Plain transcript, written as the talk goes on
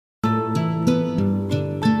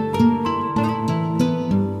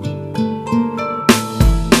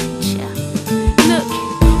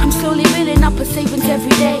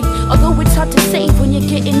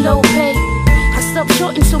getting low pay. I stopped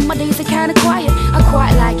shorting so my days are kinda quiet. I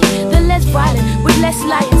quite like it, the less violent, with less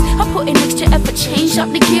lions. I put in extra effort, change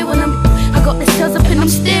up the gear on them. I got the cells up and I'm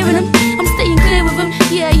steering them. I'm staying clear with them,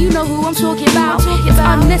 yeah, you know who I'm talking about. It's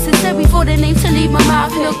unnecessary for the name to leave my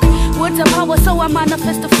mouth. Look, words are power, so I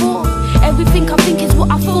manifest the fall. Everything I think is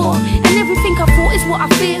what I thought, and everything I thought is what I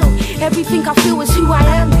feel. Everything I feel is who I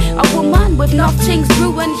am, a woman with nothing's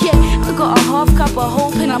ruined. Yeah, I got a half cup of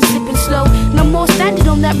hope and I'm slipping slow. No more standing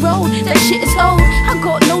on that road, that shit is old. I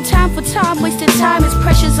got no time for time, wasted time is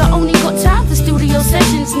precious. I only got time for studio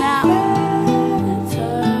sessions now.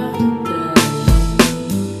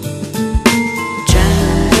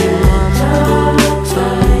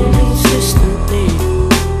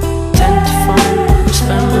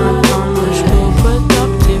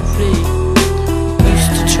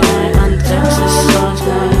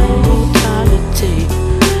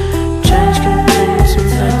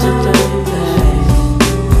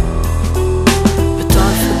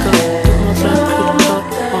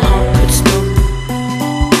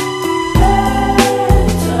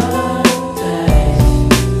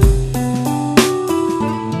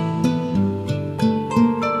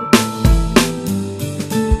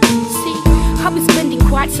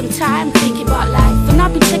 Some time thinking about life, and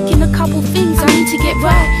I've been checking a couple things I need to get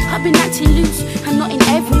right. I've been acting loose and not in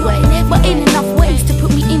every way, but in enough ways to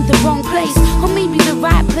put me in the wrong place, or maybe the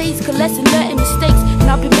right place, cause lesson learning mistakes. And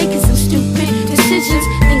I've been making some stupid decisions,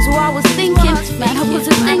 things where I was thinking, man, I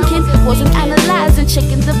wasn't thinking, wasn't analyzing,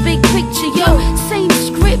 checking the big picture. Yo, same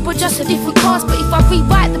script but just a different cast. But if I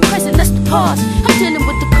rewrite the present, that's the past. I'm dealing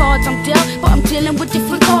with the cards I'm dealt, but I'm dealing with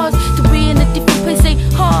different cards. To be in a different place ain't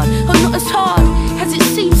hard, or not as hard as it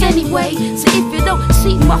seems anyway. So if you don't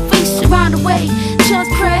see my face around the way, just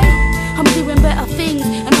pray I'm doing better things,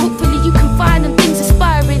 and hopefully you can find them things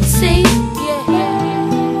inspiring. See,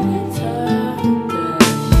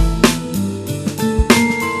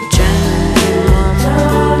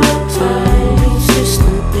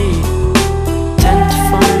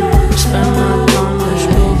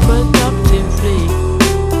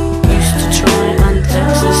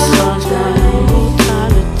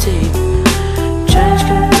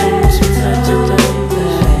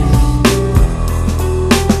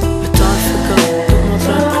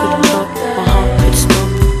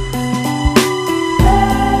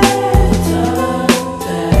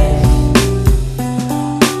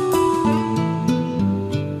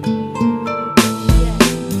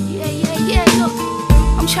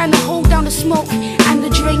 trying to hold down the smoke and the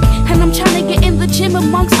drink, and I'm trying to get in the gym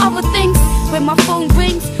amongst other things. When my phone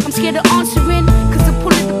rings, I'm scared of answering, cause the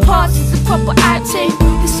pulling the parts is a proper acting.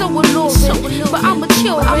 It's so alluring, but I'm a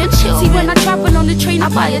children. See, when I travel on the train, I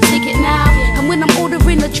buy a ticket now, and when I'm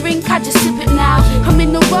ordering a drink, I just sip it now. I'm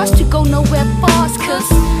in no rush to go nowhere fast, cause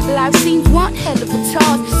life seems one hell of a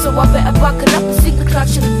task. So I better buckle up and sink the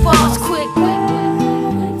clutch in the fast.